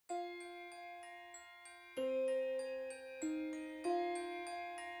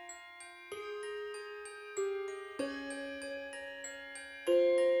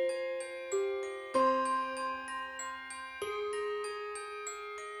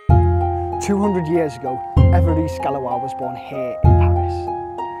200 years ago, Evariste Galois was born here in Paris.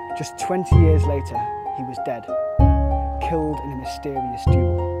 Just 20 years later, he was dead, killed in a mysterious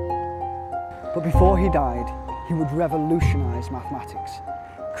duel. But before he died, he would revolutionise mathematics,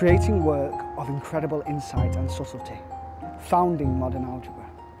 creating work of incredible insight and subtlety, founding modern algebra.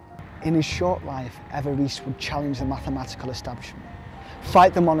 In his short life, Evariste would challenge the mathematical establishment,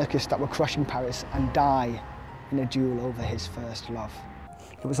 fight the monarchists that were crushing Paris, and die in a duel over his first love.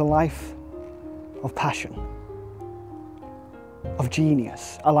 It was a life of passion, of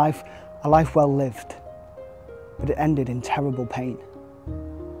genius, a life well lived, but it ended in terrible pain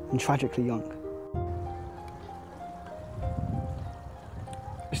and tragically young.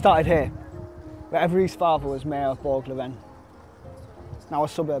 It started here, where Evariste's father was mayor of Bourg-la-Reine, now a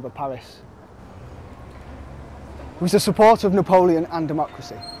suburb of Paris. He was a supporter of Napoleon and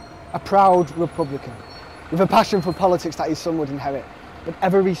democracy, a proud Republican, with a passion for politics that his son would inherit. But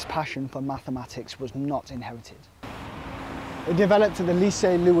Evariste's passion for mathematics was not inherited. It developed at the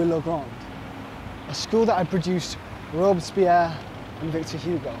Lycée Louis-le-Grand, a school that had produced Robespierre and Victor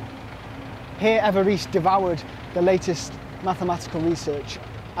Hugo. Here Evariste devoured the latest mathematical research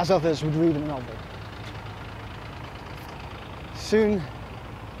as others would read a novel. Soon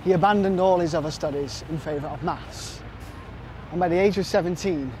he abandoned all his other studies in favour of maths, and by the age of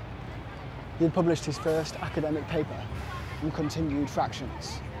 17 he had published his first academic paper on continued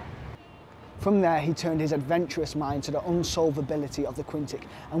fractions. From there he turned his adventurous mind to the unsolvability of the quintic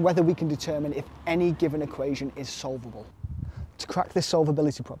and whether we can determine if any given equation is solvable. To crack this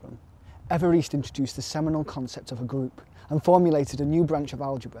solvability problem, Evariste introduced the seminal concept of a group and formulated a new branch of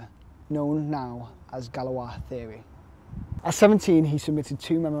algebra, known now as Galois theory. At 17 he submitted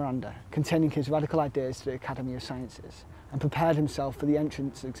 2 memoranda containing his radical ideas to the Academy of Sciences and prepared himself for the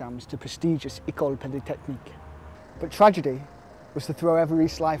entrance exams to prestigious École Polytechnique. But tragedy was to throw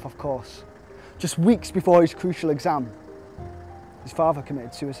Evariste's life off course. Just weeks before his crucial exam, his father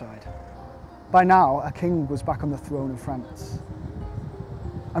committed suicide. By now, a king was back on the throne of France.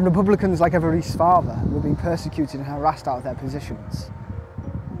 And Republicans like Evariste's father were being persecuted and harassed out of their positions.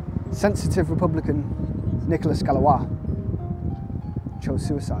 Sensitive Republican Nicolas Galois chose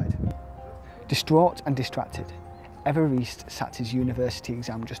suicide. Distraught and distracted, Evariste sat his university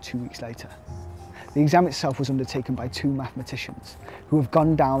exam just 2 weeks later. The exam itself was undertaken by 2 mathematicians who have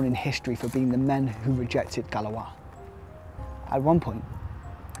gone down in history for being the men who rejected Galois. At one point,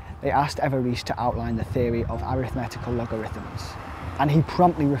 they asked Evariste to outline the theory of arithmetical logarithms, and he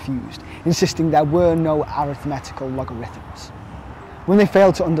promptly refused, insisting there were no arithmetical logarithms. When they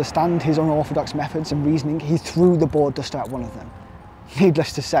failed to understand his unorthodox methods and reasoning, he threw the board duster at one of them.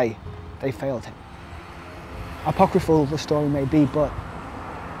 Needless to say, they failed him. Apocryphal the story may be, but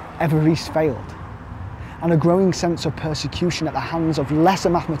Evariste failed, and a growing sense of persecution at the hands of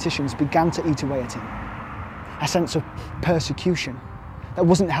lesser mathematicians began to eat away at him. A sense of persecution that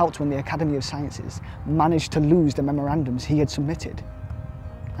wasn't helped when the Academy of Sciences managed to lose the memorandums he had submitted.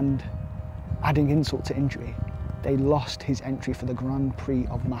 And adding insult to injury, they lost his entry for the Grand Prix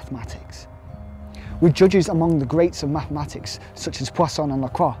of Mathematics. With judges among the greats of mathematics, such as Poisson and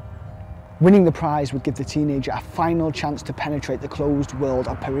Lacroix, winning the prize would give the teenager a final chance to penetrate the closed world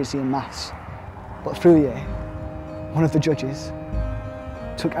of Parisian maths. But Fourier, one of the judges,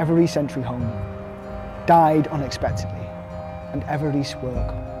 took Evariste's entry home, died unexpectedly, and Evariste's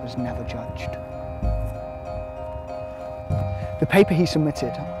work was never judged. The paper he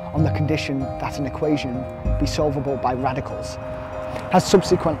submitted on the condition that an equation be solvable by radicals has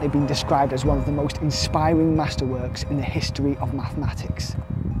subsequently been described as one of the most inspiring masterworks in the history of mathematics.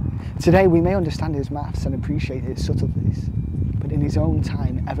 Today we may understand his maths and appreciate its subtleties, but in his own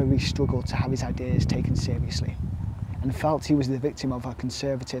time Evariste struggled to have his ideas taken seriously and felt he was the victim of a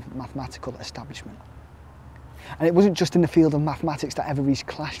conservative mathematical establishment. And it wasn't just in the field of mathematics that Evariste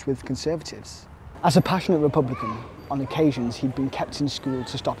clashed with conservatives. As a passionate Republican, on occasions he'd been kept in school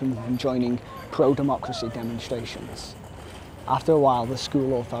to stop him from joining pro-democracy demonstrations. After a while, the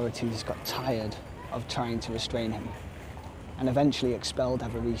school authorities got tired of trying to restrain him and eventually expelled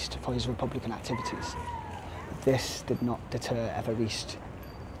Evariste for his Republican activities. But this did not deter Evariste.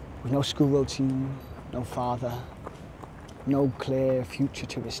 With no school routine, no father, no clear future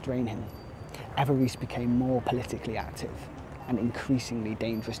to restrain him, Evariste became more politically active and increasingly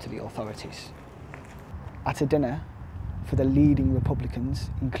dangerous to the authorities. At a dinner for the leading Republicans,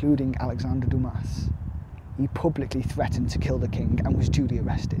 including Alexandre Dumas, he publicly threatened to kill the king and was duly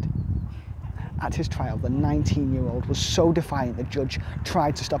arrested. At his trial, the 19-year-old was so defiant the judge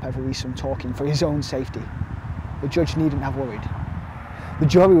tried to stop Evariste from talking for his own safety. The judge needn't have worried. The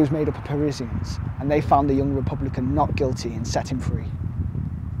jury was made up of Parisians, and they found the young Republican not guilty and set him free.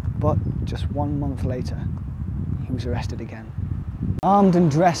 But just 1 month later, he was arrested again. Armed and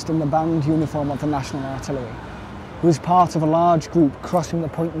dressed in the band uniform of the National Artillery, he was part of a large group crossing the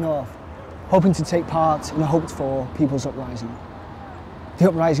Point North, hoping to take part in a hoped-for people's uprising. The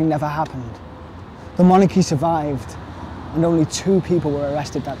uprising never happened. The monarchy survived, and only 2 people were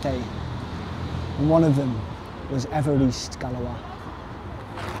arrested that day. And one of them was Evariste Galois.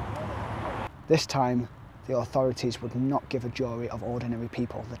 This time, the authorities would not give a jury of ordinary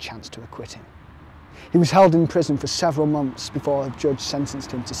people the chance to acquit him. He was held in prison for several months before a judge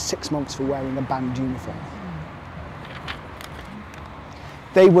sentenced him to 6 months for wearing a band uniform.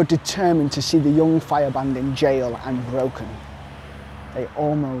 They were determined to see the young fire band in jail and broken. They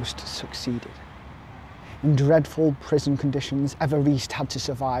almost succeeded. In dreadful prison conditions, Evariste had to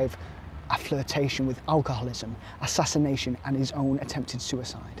survive a flirtation with alcoholism, assassination, and his own attempted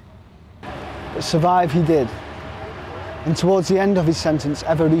suicide. But survive he did. And towards the end of his sentence,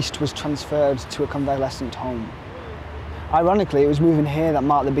 Evariste was transferred to a convalescent home. Ironically, it was moving here that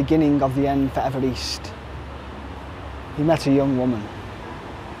marked the beginning of the end for Evariste. He met a young woman.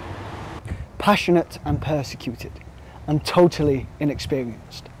 Passionate and persecuted, and totally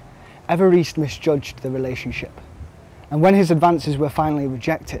inexperienced, Evariste misjudged the relationship. And when his advances were finally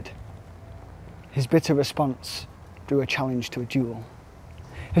rejected, his bitter response drew a challenge to a duel.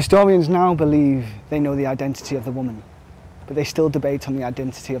 Historians now believe they know the identity of the woman, but they still debate on the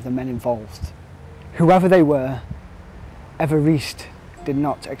identity of the men involved. Whoever they were, Evariste did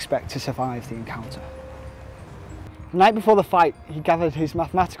not expect to survive the encounter. The night before the fight, he gathered his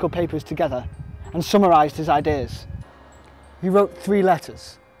mathematical papers together and summarised his ideas. He wrote 3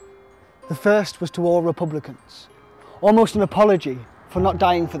 letters. The first was to all Republicans, almost an apology for not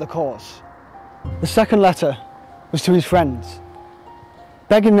dying for the cause. The second letter was to his friends,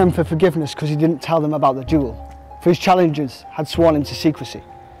 begging them for forgiveness because he didn't tell them about the duel, for his challengers had sworn him to secrecy.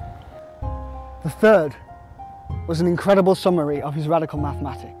 The third was an incredible summary of his radical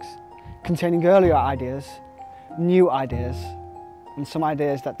mathematics, containing earlier ideas, new ideas, and some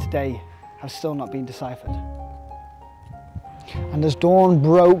ideas that today have still not been deciphered. And as dawn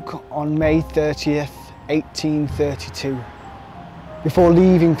broke on May 30th, 1832, before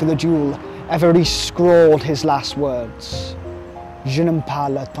leaving for the duel, Evariste scrawled his last words: "Je n'ai pas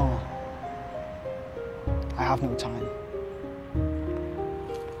le temps." I have no time.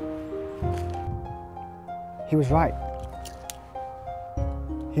 He was right.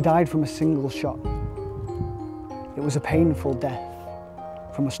 He died from a single shot. It was a painful death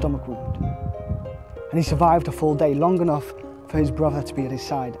from a stomach wound. And he survived a full day, long enough for his brother to be at his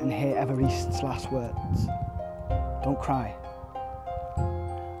side and hear Evariste's last words: "Don't cry.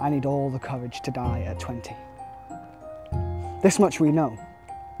 I need all the courage to die at 20. This much we know.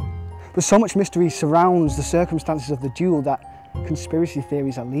 But so much mystery surrounds the circumstances of the duel that conspiracy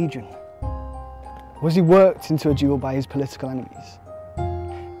theories are legion. Was he worked into a duel by his political enemies?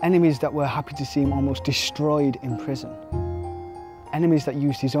 Enemies that were happy to see him almost destroyed in prison. Enemies that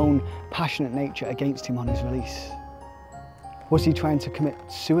used his own passionate nature against him on his release. Was he trying to commit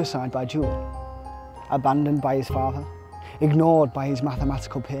suicide by duel? Abandoned by his father? Ignored by his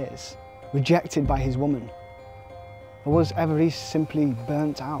mathematical peers? Rejected by his woman? Or was Evariste simply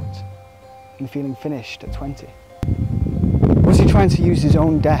burnt out and feeling finished at 20? Was he trying to use his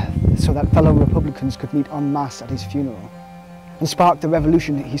own death so that fellow Republicans could meet en masse at his funeral and spark the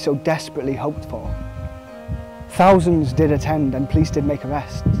revolution that he so desperately hoped for? Thousands did attend and police did make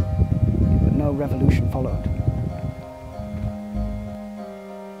arrests, but no revolution followed.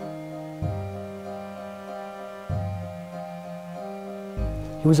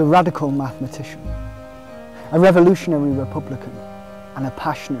 He was a radical mathematician, a revolutionary Republican, and a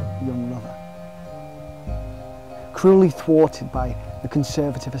passionate young lover. Cruelly thwarted by the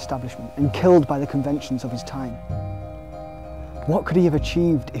conservative establishment and killed by the conventions of his time. What could he have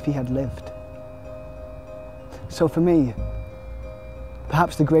achieved if he had lived? So for me,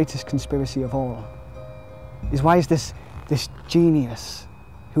 perhaps the greatest conspiracy of all is, why is this genius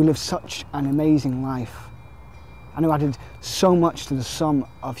who lived such an amazing life and who added so much to the sum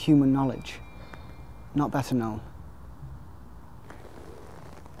of human knowledge not better known?